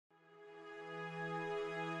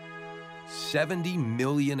70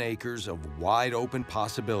 million acres of wide open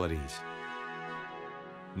possibilities.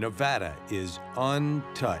 Nevada is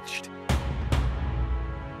untouched.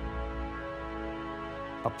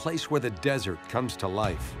 A place where the desert comes to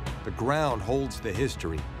life, the ground holds the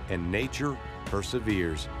history, and nature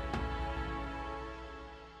perseveres.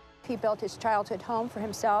 He built his childhood home for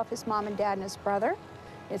himself, his mom and dad, and his brother.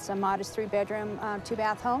 It's a modest 3-bedroom,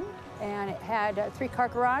 2-bath home, and it had a 3-car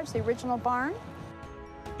garage, the original barn.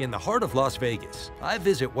 In the heart of Las Vegas, I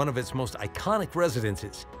visit one of its most iconic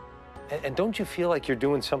residences. And don't you feel like you're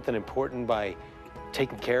doing something important by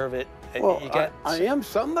taking care of it? Well, I am.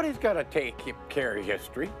 Somebody's got to take care of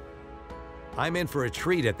history. I'm in for a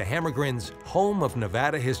treat at the Hammargren's Home of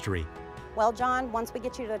Nevada History. Well, John, once we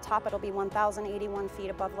get you to the top, it'll be 1,081 feet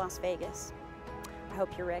above Las Vegas. I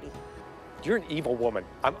hope you're ready. You're an evil woman.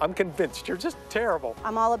 I'm convinced. You're just terrible.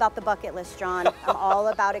 I'm all about the bucket list, John. I'm all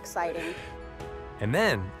about exciting. And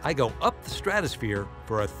then I go up the Stratosphere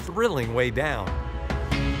for a thrilling way down.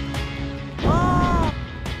 Ah!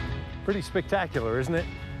 Pretty spectacular, isn't it?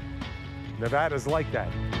 Nevada's like that.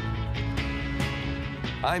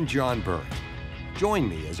 I'm John Burke. Join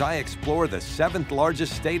me as I explore the 7th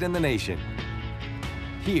largest state in the nation,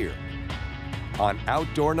 here on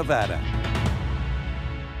Outdoor Nevada.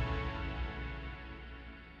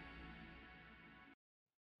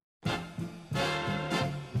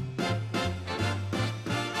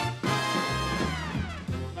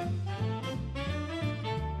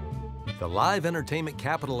 The live entertainment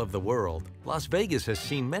capital of the world, Las Vegas has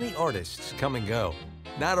seen many artists come and go.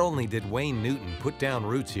 Not only did Wayne Newton put down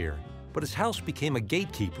roots here, but his house became a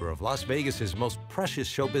gatekeeper of Las Vegas's most precious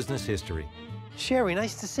show business history. Sherry,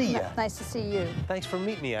 nice to see you. Nice to see you. Thanks for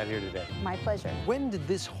meeting me out here today. My pleasure. When did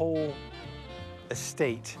this whole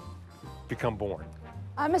estate become born?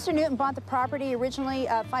 Mr. Newton bought the property originally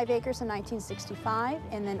 5 acres in 1965,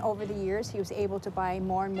 and then over the years he was able to buy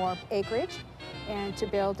more and more acreage and to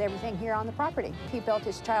build everything here on the property. He built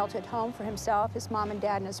his childhood home for himself, his mom and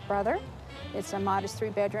dad, and his brother. It's a modest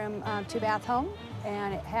 3-bedroom, 2-bath home,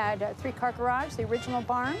 and it had a 3-car garage, the original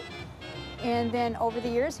barn. And then over the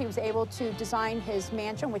years he was able to design his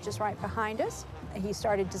mansion, which is right behind us. He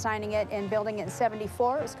started designing it and building it in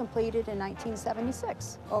 '74. It was completed in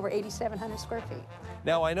 1976, over 8,700 square feet.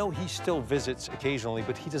 Now, I know he still visits occasionally,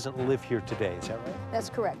 but he doesn't live here today, is that right? That's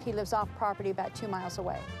correct. He lives off property about 2 miles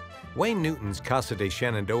away. Wayne Newton's Casa de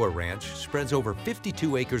Shenandoah ranch spreads over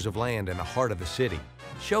 52 acres of land in the heart of the city,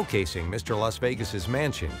 showcasing Mr. Las Vegas's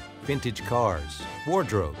mansion, vintage cars,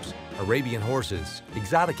 wardrobes, Arabian horses,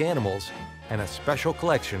 exotic animals, and a special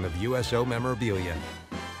collection of USO memorabilia.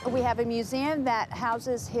 We have a museum that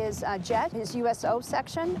houses his jet. His USO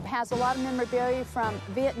section has a lot of memorabilia from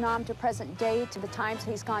Vietnam to present day, to the times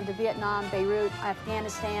he's gone to Vietnam, Beirut,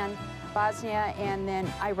 Afghanistan, Bosnia, and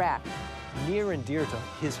then Iraq. Near and dear to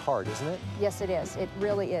his heart, isn't it? Yes, it is. It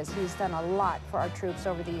really is. He's done a lot for our troops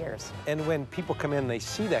over the years. And when people come in and they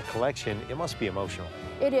see that collection, it must be emotional.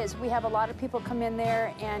 It is. We have a lot of people come in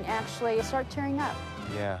there and actually start tearing up.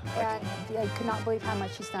 Yeah. And they could not believe how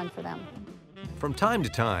much he's done for them. From time to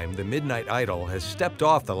time, the Midnight Idol has stepped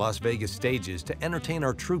off the Las Vegas stages to entertain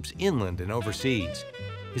our troops inland and overseas.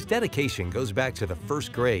 His dedication goes back to the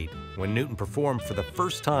 1st grade, when Newton performed for the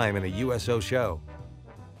first time in a USO show.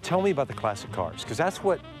 Tell me about the classic cars, because that's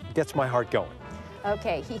what gets my heart going.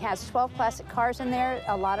 Okay, he has 12 classic cars in there.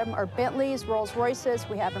 A lot of them are Bentleys, Rolls Royces.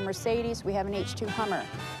 We have a Mercedes. We have an H2 Hummer.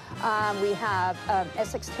 We have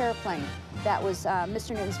Essex Terraplane. That was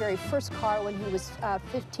Mr. Newton's very first car when he was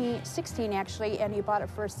 16 actually, and he bought it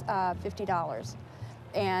for $50.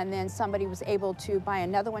 And then somebody was able to buy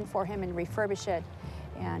another one for him and refurbish it.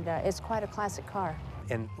 And it's quite a classic car.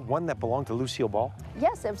 And one that belonged to Lucille Ball?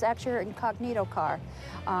 Yes, it was actually her incognito car.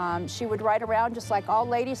 She would ride around just like all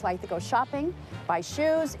ladies, like to go shopping, buy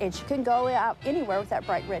shoes, and she couldn't go out anywhere with that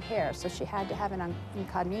bright red hair. So she had to have an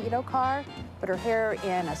incognito car, put her hair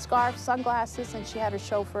in a scarf, sunglasses, and she had her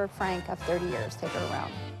chauffeur, Frank, of 30 years, take her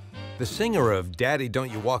around. The singer of Daddy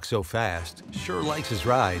Don't You Walk So Fast sure likes his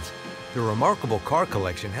rides. The remarkable car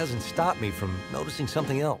collection hasn't stopped me from noticing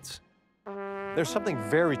something else. There's something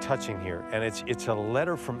very touching here, and it's a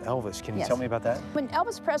letter from Elvis. Can you tell me about that? When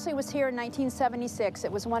Elvis Presley was here in 1976,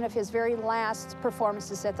 it was one of his very last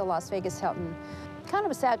performances at the Las Vegas Hilton. Kind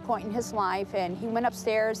of a sad point in his life, and he went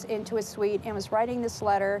upstairs into his suite and was writing this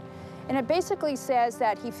letter. And it basically says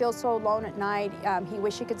that he feels so alone at night, he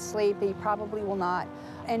wishes he could sleep, but he probably will not.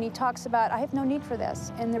 And he talks about, I have no need for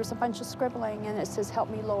this. And there's a bunch of scribbling, and it says, help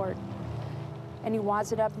me, Lord. And he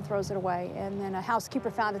wads it up and throws it away. And then a housekeeper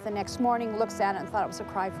found it the next morning, looks at it and thought it was a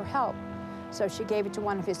cry for help. So she gave it to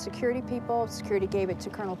one of his security people. Security gave it to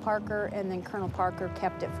Colonel Parker, and then Colonel Parker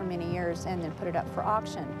kept it for many years and then put it up for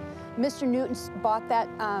auction. Mr. Newton bought that,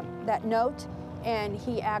 that note, and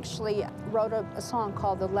he actually wrote a song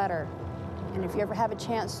called The Letter. And if you ever have a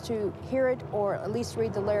chance to hear it or at least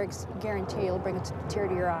read the lyrics, I guarantee it'll bring a tear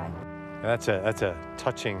to your eye. That's a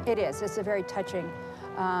touching... It is. It's a very touching.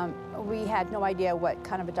 We had no idea what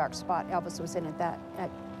kind of a dark spot Elvis was in at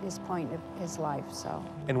his point of his life, so.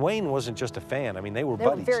 And Wayne wasn't just a fan. I mean, they were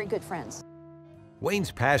buddies. They were very good friends.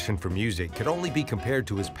 Wayne's passion for music could only be compared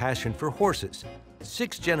to his passion for horses.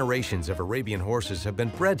 6 generations of Arabian horses have been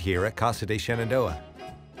bred here at Casa de Shenandoah.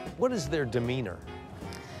 What is their demeanor?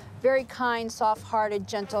 Very kind, soft-hearted,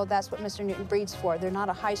 gentle. That's what Mr. Newton breeds for. They're not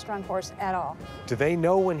a high-strung horse at all. Do they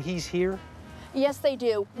know when he's here? Yes, they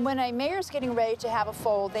do. When a mayor's getting ready to have a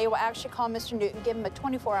foal, they will actually call Mr. Newton, give him a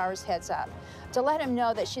 24 hours heads up to let him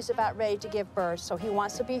know that she's about ready to give birth. So he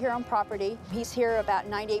wants to be here on property. He's here about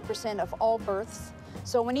 98% of all births.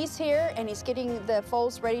 So when he's here and he's getting the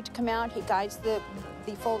foals ready to come out, he guides the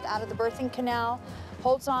foal out of the birthing canal,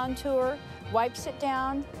 holds on to her, wipes it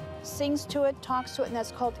down, sings to it, talks to it, and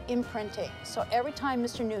that's called imprinting. So every time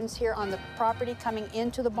Mr. Newton's here on the property coming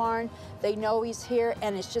into the barn, they know he's here,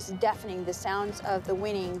 and it's just deafening, the sounds of the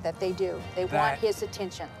whinnying that they do. They want his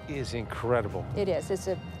attention. Is incredible. It is. It's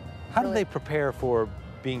a How do they prepare for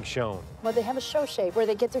being shown? Well, they have a show shave where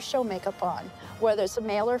they get their show makeup on. Whether it's a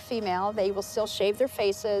male or female, they will still shave their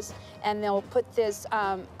faces, and they'll put this,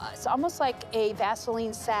 it's almost like a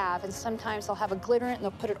Vaseline salve, and sometimes they'll have a glitter in it, and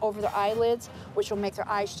they'll put it over their eyelids, which will make their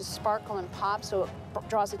eyes just sparkle and pop, so it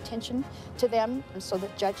draws attention to them, and so the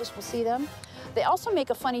judges will see them. They also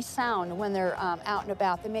make a funny sound when they're out and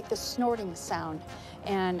about. They make this snorting sound.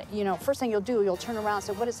 And, you know, first thing you'll do, you'll turn around and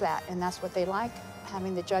say, what is that? And that's what they like,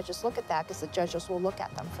 having the judges look at that, because the judges will look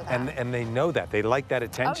at them for that. And they know that. They like that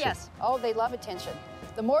attention. Oh, yes. Oh, they love attention.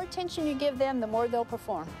 The more attention you give them, the more they'll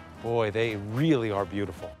perform. Boy, they really are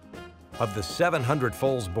beautiful. Of the 700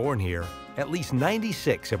 foals born here, at least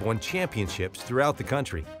 96 have won championships throughout the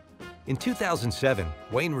country. In 2007,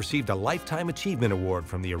 Wayne received a Lifetime Achievement Award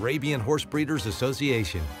from the Arabian Horse Breeders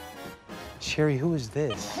Association. Sherry, who is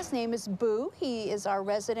this? His name is Boo. He is our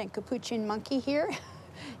resident capuchin monkey here.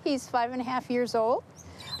 He's 5.5 years old.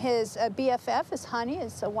 His BFF is Honey.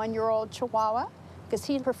 It's a 1-year-old Chihuahua, because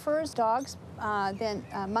he prefers dogs than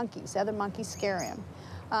monkeys. Other monkeys scare him.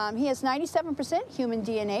 He has 97% human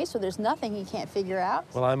DNA, so there's nothing he can't figure out.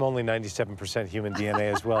 Well, I'm only 97% human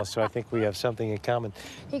DNA as well, so I think we have something in common.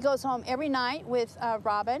 He goes home every night with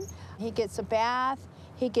Robin. He gets a bath.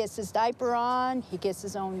 He gets his diaper on. He gets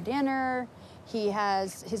his own dinner. He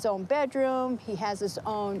has his own bedroom. He has his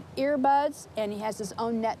own earbuds, and he has his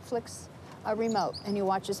own Netflix remote, and he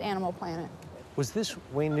watches Animal Planet. Was this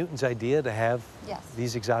Wayne Newton's idea to have Yes.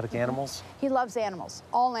 these exotic animals? He loves animals,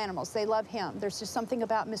 all animals. They love him. There's just something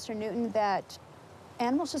about Mr. Newton that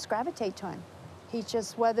animals just gravitate to him. He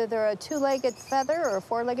just, whether they're a 2-legged feather or a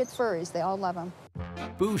 4-legged furries, they all love him.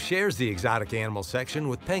 Boo shares the exotic animal section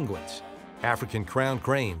with penguins, African crowned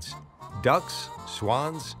cranes, ducks,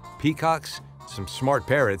 swans, peacocks, some smart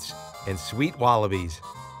parrots, and sweet wallabies.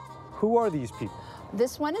 Who are these people?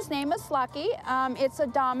 This one is named as Lucky. It's a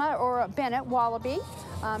Dama or a Bennett wallaby.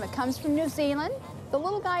 It comes from New Zealand. The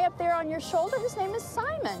little guy up there on your shoulder, his name is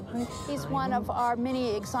Simon. He's one of our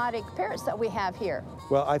many exotic parrots that we have here.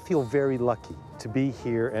 Well, I feel very lucky to be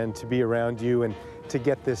here and to be around you and to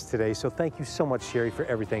get this today. So thank you so much, Sherry, for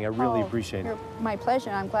everything. I really appreciate it. My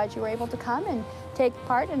pleasure. I'm glad you were able to come and take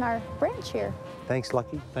part in our branch here. Thanks,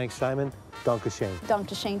 Lucky. Thanks, Simon. Dankeschön.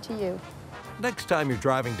 Dankeschön to you. Next time you're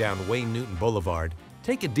driving down Wayne Newton Boulevard,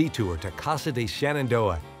 take a detour to Casa de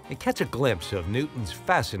Shenandoah and catch a glimpse of Newton's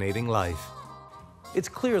fascinating life. It's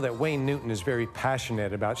clear that Wayne Newton is very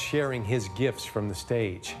passionate about sharing his gifts from the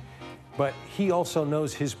stage. But he also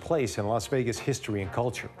knows his place in Las Vegas history and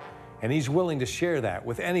culture. And he's willing to share that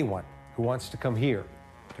with anyone who wants to come here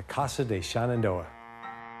to Casa de Shenandoah.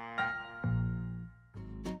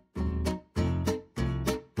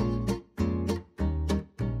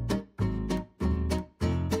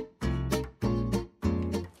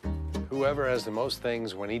 Whoever has the most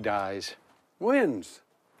things when he dies Wins.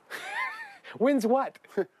 wins what?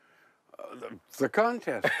 The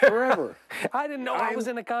contest forever. I didn't know I was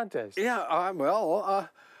in a contest. Yeah, well,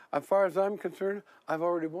 as far as I'm concerned, I've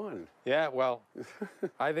already won. Yeah, well,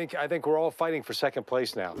 I think we're all fighting for second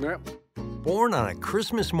place now. Yep. Born on a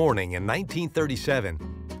Christmas morning in 1937,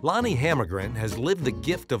 Lonnie Hammargren has lived the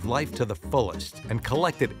gift of life to the fullest and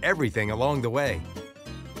collected everything along the way.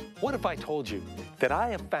 What if I told you that I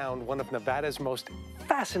have found one of Nevada's most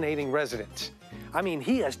fascinating residents? I mean,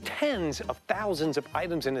 he has tens of thousands of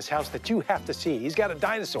items in his house that you have to see. He's got a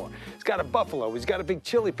dinosaur, he's got a buffalo, he's got a big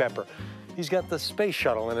chili pepper, he's got the space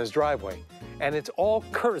shuttle in his driveway. And it's all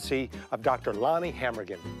courtesy of Dr. Lonnie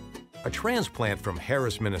Hammargren. A transplant from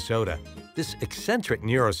Harris, Minnesota, this eccentric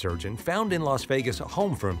neurosurgeon found in Las Vegas a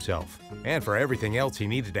home for himself and for everything else he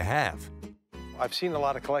needed to have. I've seen a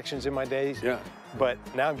lot of collections in my days, Yeah. but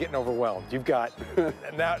now I'm getting overwhelmed. You've got,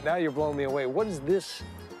 now you're blowing me away. What is this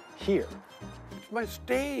here? It's my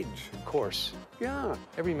stage. Of course, Yeah,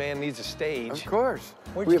 every man needs a stage. of course.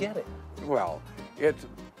 Where'd We you have- get it? Well, it's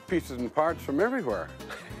pieces and parts from everywhere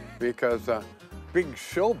because big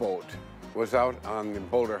showboat was out on the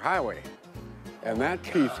Boulder Highway. And that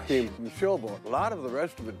piece came from the showboat. A lot of the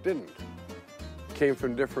rest of it didn't. Came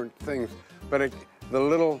from different things. But the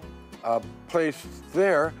little place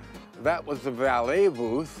there, that was the valet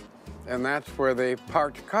booth, and that's where they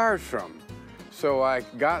parked cars from. So I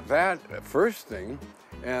got that first thing,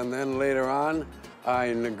 and then later on,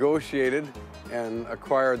 I negotiated and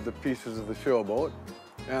acquired the pieces of the showboat.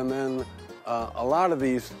 And then a lot of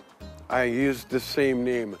these, I used the same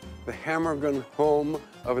name, the Hammargren Home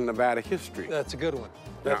of Nevada History. That's a good one.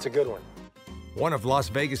 That's Yeah. a good one. One of Las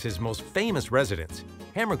Vegas's most famous residents,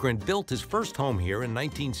 Hammargren built his first home here in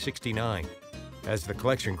 1969. As the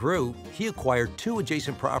collection grew, he acquired 2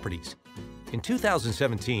 adjacent properties. In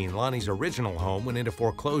 2017, Lonnie's original home went into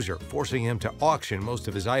foreclosure, forcing him to auction most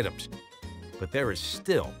of his items. But there is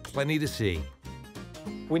still plenty to see.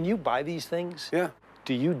 When you buy these things, Yeah.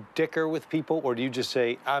 do you dicker with people or do you just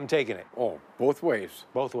say, I'm taking it? Oh, both ways.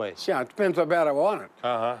 Both ways. Yeah, it depends how bad I want it.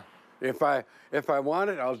 Uh-huh. If I want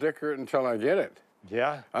it, I'll dicker it until I get it.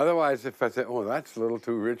 Yeah? Otherwise, if I say, oh, that's a little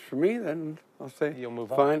too rich for me, then I'll say, You'll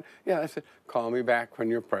move on. fine. Yeah, I said, call me back when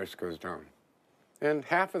your price goes down. And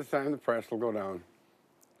half of the time, the price will go down.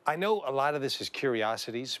 I know a lot of this is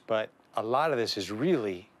curiosities, but a lot of this is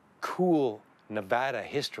really cool Nevada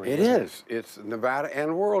history. It isn't is. It's Nevada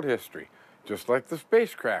and world history, just like the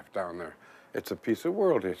spacecraft down there. It's a piece of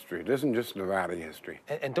world history. It isn't just Nevada history.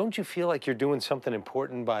 And don't you feel like you're doing something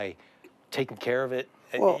important by taking care of it?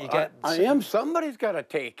 Well, You got I am. Somebody's got to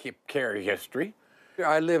take care of history.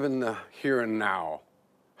 I live in the here and now.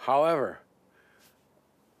 However,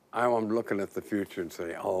 I'm looking at the future and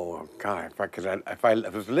say, oh, God, if I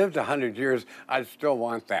was lived 100 years, I'd still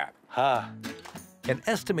want that. An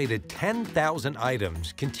estimated 10,000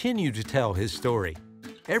 items continue to tell his story.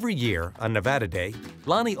 Every year on Nevada Day,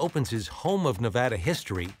 Lonnie opens his Home of Nevada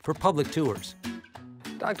History for public tours.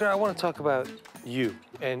 Doctor, I want to talk about you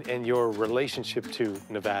and your relationship to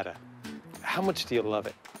Nevada. How much do you love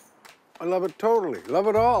it? I love it totally. Love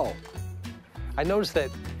it all. I noticed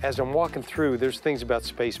that as I'm walking through, there's things about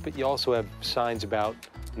space, but you also have signs about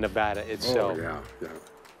Nevada itself. Oh, yeah.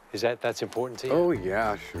 Is that's important to you? Oh,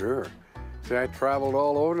 yeah, sure. See, I traveled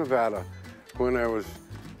all over Nevada when I was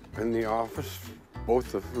in the office,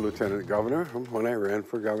 both the lieutenant governor, when I ran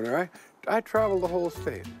for governor. I traveled the whole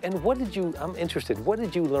state. And I'm interested, what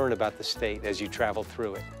did you learn about the state as you traveled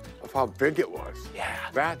through it? Of how big it was. Yeah.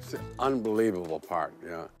 That's the unbelievable part,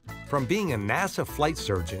 yeah. From being a NASA flight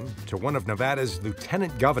surgeon to one of Nevada's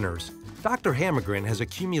lieutenant governors, Dr. Hammargren has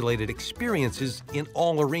accumulated experiences in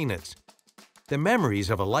all arenas. The memories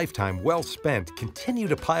of a lifetime well spent continue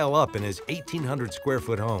to pile up in his 1,800 square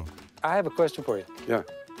foot home. I have a question for you. Yeah.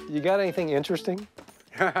 You got anything interesting?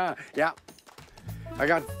 Yeah. I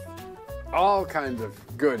got all kinds of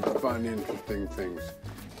good, fun, interesting things.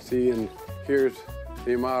 See, and here's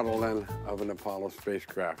the model then of an Apollo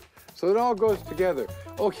spacecraft. So it all goes together.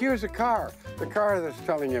 Oh, here's a car, the car that's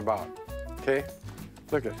telling you about. Okay,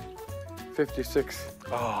 look at 56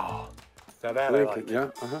 Oh, now that Lincoln. I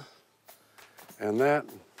like. Yeah, and that.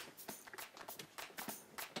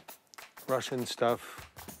 Russian stuff.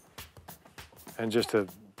 And just a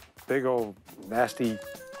big old nasty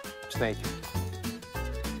snake.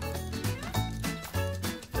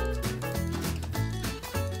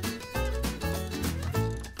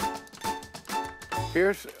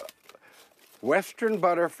 Here's Western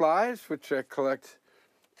butterflies, which I collect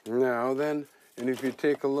now then. And if you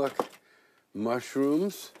take a look,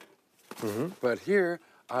 mushrooms. But here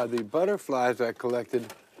are the butterflies I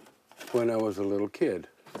collected when I was a little kid.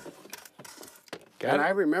 Got And it. I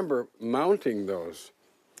remember mounting those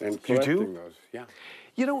and collecting those. Yeah.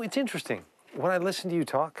 You know, it's interesting. When I listen to you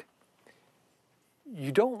talk,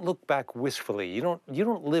 you don't look back wistfully. You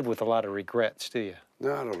don't live with a lot of regrets, do you?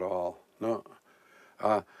 Not at all, no.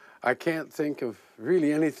 I can't think of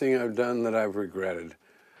really anything I've done that I've regretted.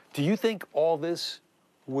 Do you think all this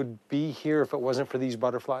would be here if it wasn't for these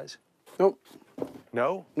butterflies? Nope,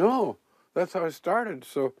 No? no, that's how I started.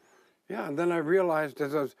 So, Yeah, and then I realized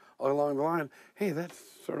as I was along the line, hey, that's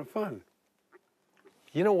sort of fun.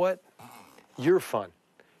 You know what? You're fun.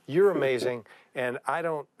 You're amazing, and I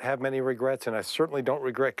don't have many regrets, and I certainly don't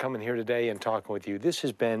regret coming here today and talking with you. This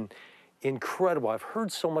has been incredible. I've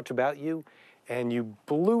heard so much about you, and you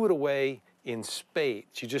blew it away in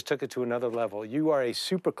spades. You just took it to another level. You are a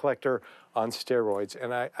super collector on steroids,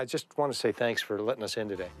 and I just want to say thanks for letting us in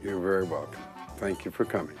today. You're very welcome. Thank you for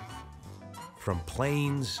coming. From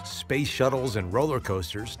planes, space shuttles, and roller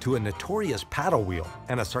coasters to a notorious paddle wheel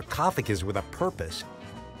and a sarcophagus with a purpose,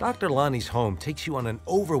 Dr. Lonnie's home takes you on an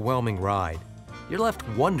overwhelming ride. You're left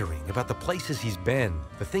wondering about the places he's been,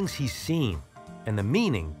 the things he's seen, and the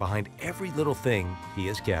meaning behind every little thing he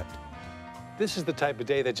has kept. This is the type of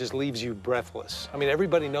day that just leaves you breathless. I mean,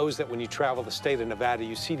 everybody knows that when you travel the state of Nevada,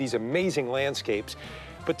 you see these amazing landscapes.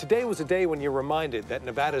 But today was a day when you're reminded that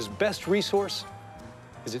Nevada's best resource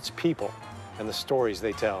is its people and the stories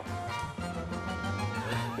they tell.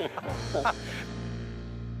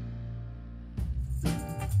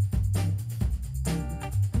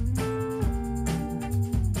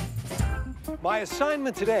 My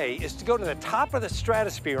assignment today is to go to the top of the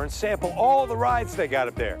Stratosphere and sample all the rides they got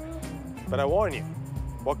up there. But I warn you,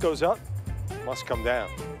 what goes up must come down.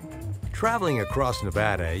 Traveling across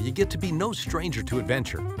Nevada, you get to be no stranger to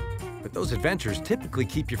adventure. But those adventures typically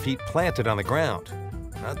keep your feet planted on the ground.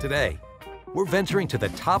 Not today. We're venturing to the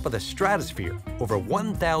top of the Stratosphere, over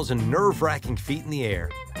 1,000 nerve-wracking feet in the air.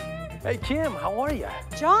 Hey, Kim, how are you?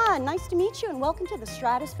 John, nice to meet you, and welcome to the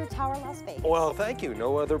Stratosphere Tower, Las Vegas. Well, thank you.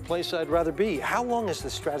 No other place I'd rather be. How long has the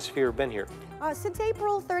Stratosphere been here? Since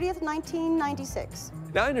April 30th, 1996.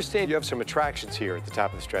 Now, I understand you have some attractions here at the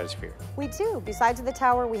top of the Stratosphere. We do. Besides the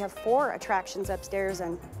tower, we have 4 attractions upstairs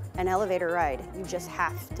and an elevator ride you just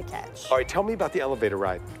have to catch. All right, tell me about the elevator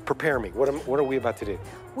ride. Prepare me. What are we about to do?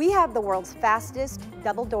 We have the world's fastest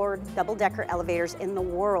double-doored, double-decker elevators in the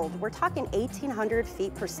world. We're talking 1,800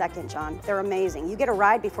 feet per second, John. They're amazing. You get a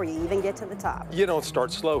ride before you even get to the top. You don't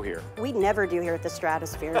start slow here. We never do here at the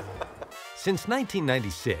Stratosphere. Since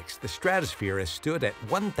 1996, the Stratosphere has stood at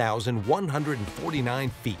 1,149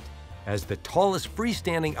 feet as the tallest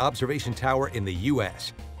freestanding observation tower in the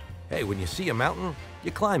U.S. Hey, when you see a mountain,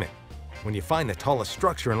 you climb it. When you find the tallest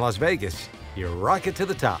structure in Las Vegas, you rocket to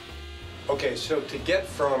the top. Okay, so to get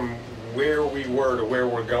from where we were to where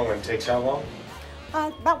we're going takes how long?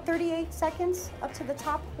 About 38 seconds up to the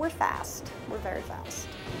top. We're fast. We're very fast.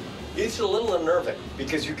 It's a little unnerving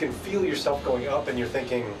because you can feel yourself going up and you're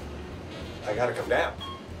thinking, I gotta come down.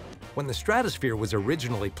 When the Stratosphere was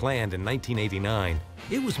originally planned in 1989,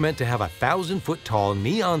 it was meant to have a 1,000-foot-tall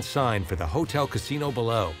neon sign for the hotel casino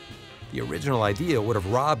below. The original idea would have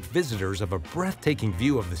robbed visitors of a breathtaking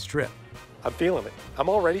view of the Strip. I'm feeling it. I'm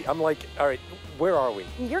like, all right, where are we?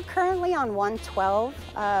 You're currently on 112,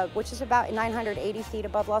 which is about 980 feet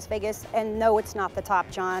above Las Vegas. And no, it's not the top,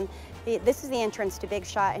 John. This is the entrance to Big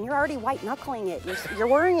Shot, and you're already white-knuckling it. You're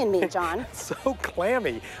worrying me, John. So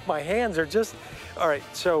clammy. My hands are just... All right,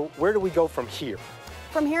 so where do we go from here?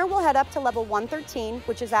 From here, we'll head up to level 113,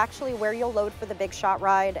 which is actually where you'll load for the Big Shot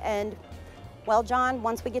ride. And, well, John,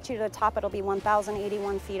 once we get you to the top, it'll be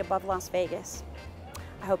 1,081 feet above Las Vegas.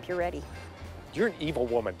 I hope you're ready. You're an evil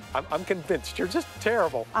woman. I'm convinced. You're just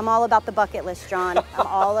terrible. I'm all about the bucket list, John. I'm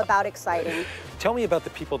all about exciting. Tell me about the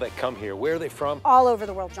people that come here. Where are they from? All over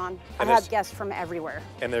the world, John. I And have there's- guests from everywhere.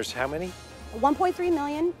 And there's how many? 1.3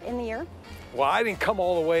 million in the year. Well, I didn't come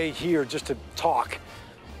all the way here just to talk.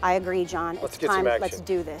 I agree, John. Let's It's get some time. action. Let's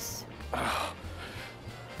do this.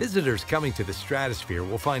 Visitors coming to the Stratosphere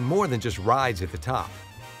will find more than just rides at the top.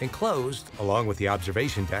 Enclosed, along with the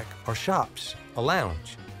observation deck, are shops, a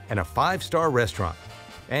lounge, and a 5-star restaurant.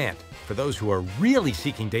 And for those who are really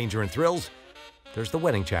seeking danger and thrills, there's the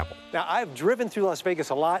wedding chapel. Now, I've driven through Las Vegas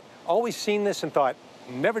a lot, always seen this and thought,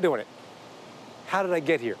 never doing it. How did I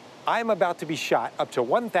get here? I'm about to be shot up to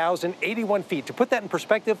 1,081 feet. To put that in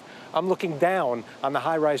perspective, I'm looking down on the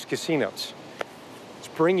high-rise casinos. Let's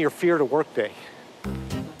bring your fear to work day.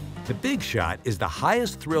 The Big Shot is the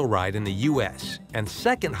highest thrill ride in the U.S. and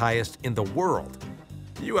second highest in the world.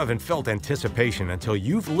 You haven't felt anticipation until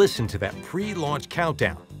you've listened to that pre-launch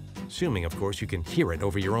countdown, assuming, of course, you can hear it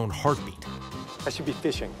over your own heartbeat. I should be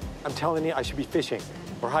fishing. I'm telling you, I should be fishing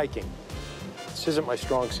or hiking. This isn't my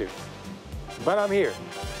strong suit. But I'm here,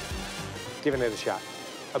 giving it a shot,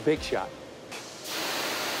 a big shot.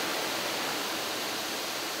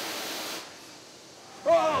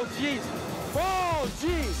 Oh, jeez. Oh,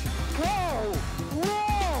 jeez. Whoa.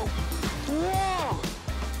 Whoa. Whoa.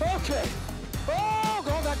 Okay. Oh,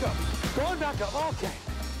 going back up. Going back up. Okay.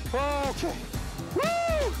 Okay.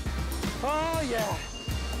 Woo. Oh, yeah.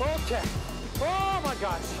 Okay. Oh, my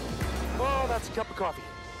gosh. Oh, that's a cup of coffee.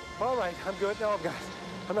 All right, I'm good. No,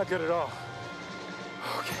 I'm not good at all.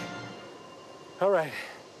 Okay. All right.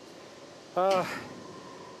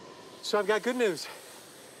 So I've got good news.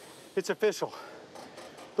 It's official.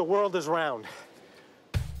 The world is round.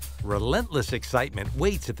 Relentless excitement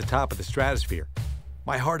waits at the top of the Stratosphere.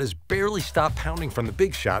 My heart has barely stopped pounding from the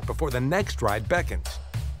big shot before the next ride beckons.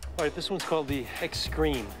 All right, this one's called the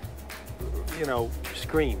X-Scream. You know,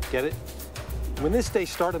 Scream, get it? When this day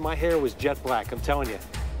started, my hair was jet black, I'm telling you.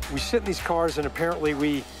 We sit in these cars and apparently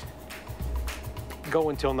we go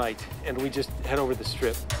until night and we just head over the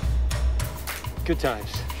strip. Good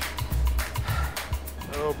times.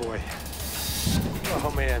 Oh boy.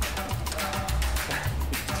 Oh man.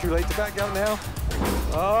 Too late to back out now?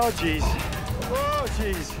 Oh geez. Oh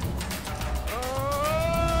geez.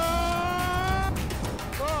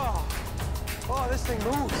 Oh, this thing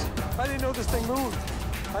moves. I didn't know this thing moved.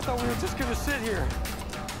 I thought we were just gonna sit here.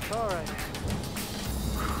 All right.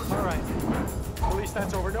 All right. At least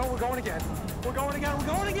that's over. No, we're going again. We're going again. We're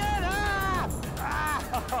going again. Ah!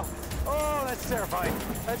 Ah! Oh, that's terrifying.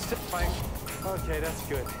 That's terrifying. Okay, that's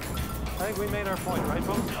good. I think we made our point, right,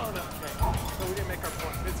 folks? Oh, no. Okay. No, we didn't make our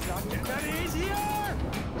point. It's not getting that easier.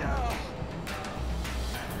 Oh.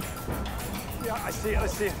 Yeah, I see it. I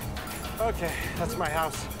see it. Okay, that's my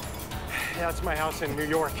house. Yeah, that's my house in New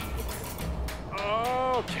York.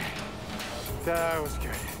 Okay. That was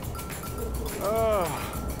good. Oh.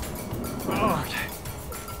 Oh, okay.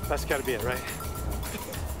 That's got to be it, right?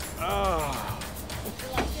 Oh.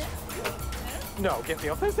 No, get me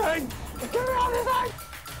off this thing! Get me off this thing!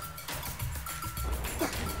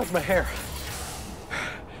 That's my hair.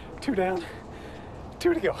 2 down,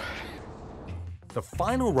 2 to go. The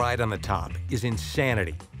final ride on the top is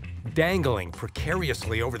insanity. Dangling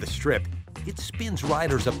precariously over the strip, it spins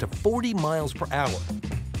riders up to 40 miles per hour.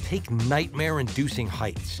 Take nightmare-inducing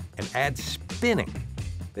heights and add spinning.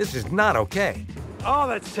 This is not okay. Oh,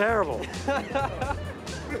 that's terrible. That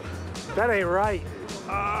ain't right.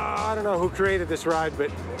 I don't know who created this ride,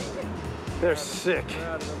 but they're sick.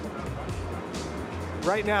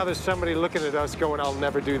 Right now, there's somebody looking at us going, I'll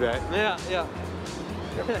never do that. Yeah, yeah.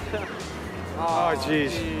 Oh,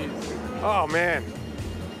 jeez. Oh, man.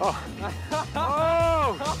 Oh.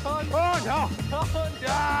 Oh! Oh, no!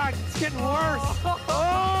 Ah, it's getting worse.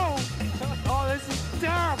 Oh! Oh, this is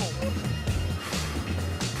terrible.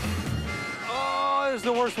 Oh, this is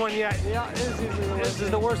the worst one yet. Yeah, This is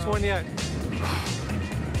the worst one yet.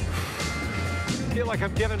 I feel like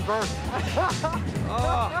I'm giving birth.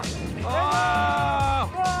 Oh!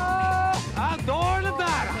 Oh! I'm going to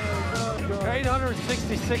battle.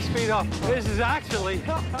 866 feet up. This is actually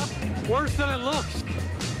worse than it looks.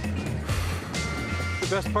 The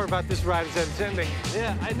best part about this ride is that it's ending.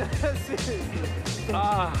 Yeah, I know. Seriously.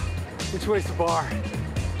 Which way's the bar?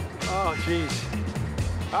 Oh, jeez.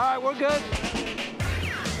 All right, we're good.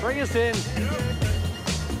 Bring us in.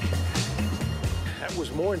 That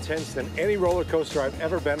was more intense than any roller coaster I've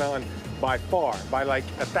ever been on by far, by like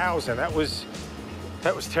 1,000. That was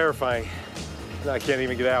terrifying. I can't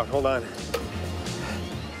even get out. Hold on.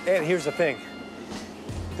 And here's the thing.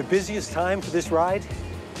 The busiest time for this ride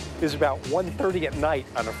is about 1:30 at night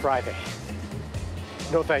on a Friday.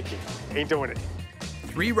 No, thank you. Ain't doing it.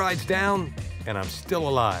 3 rides down, and I'm still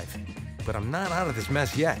alive. But I'm not out of this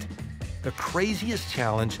mess yet. The craziest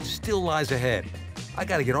challenge still lies ahead. I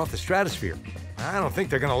gotta get off the Stratosphere. I don't think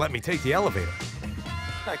they're gonna let me take the elevator.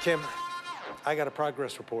 Hi, Kim. I got a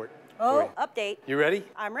progress report. Oh, for you. update. You ready?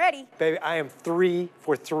 I'm ready. Baby, I am 3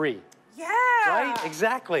 for 3. Yeah. Right?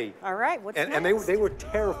 Exactly. All right, what's And next? they were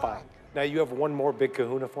terrified. Now you have one more big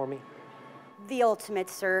kahuna for me? The ultimate,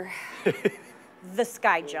 sir. The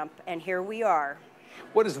sky jump, and here we are.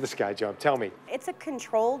 What is the sky jump? Tell me. It's a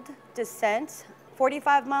controlled descent,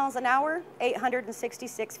 45 miles an hour,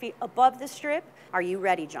 866 feet above the strip. Are you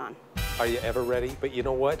ready, John? Are you ever ready? But you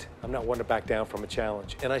know what? I'm not one to back down from a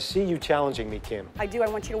challenge. And I see you challenging me, Kim. I do. I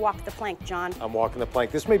want you to walk the plank, John. I'm walking the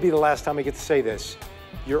plank. This may be the last time I get to say this.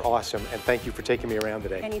 You're awesome, and thank you for taking me around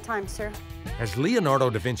today. Anytime, sir. As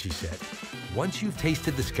Leonardo da Vinci said, once you've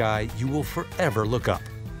tasted the sky, you will forever look up.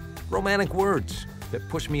 Romantic words that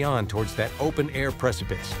push me on towards that open-air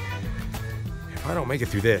precipice. If I don't make it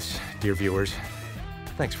through this, dear viewers,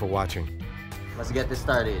 thanks for watching. Let's get this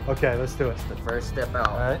started. Okay, let's do it. The first step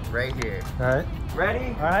out, right here. All right.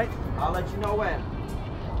 Ready? All right. I'll let you know when.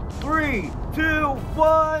 3, 2,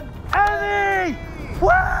 1, Emmy! Woo!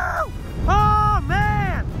 Oh,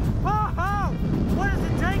 man! Oh, what does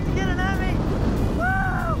it take to get an Emmy?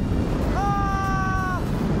 Woo! Oh!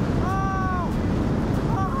 Oh!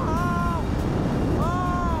 Oh!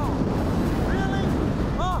 Oh! Really?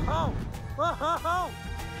 Oh! Oh! Oh!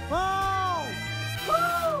 Oh!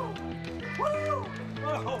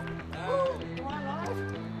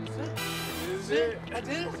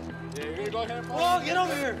 Oh, get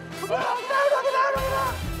over here.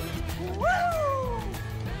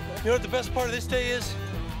 You know what the best part of this day is?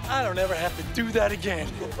 I don't ever have to do that again.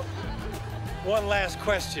 One last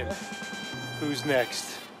question. Who's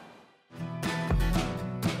next?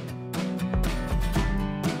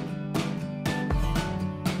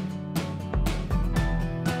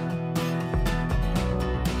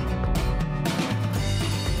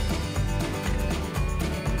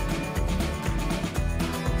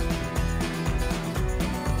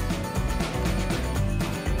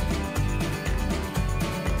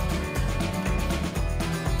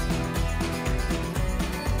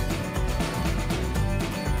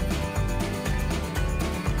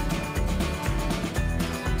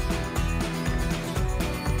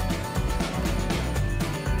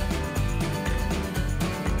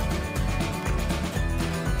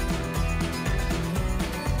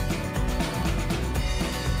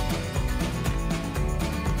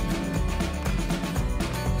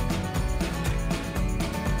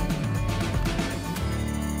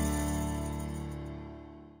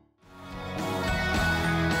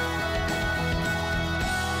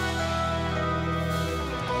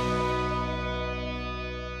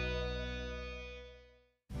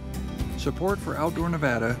 Support for Outdoor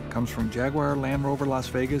Nevada comes from Jaguar Land Rover Las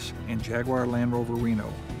Vegas and Jaguar Land Rover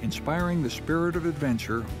Reno, inspiring the spirit of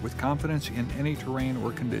adventure with confidence in any terrain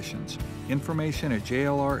or conditions. Information at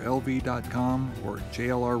jlrlv.com or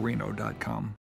jlrreno.com.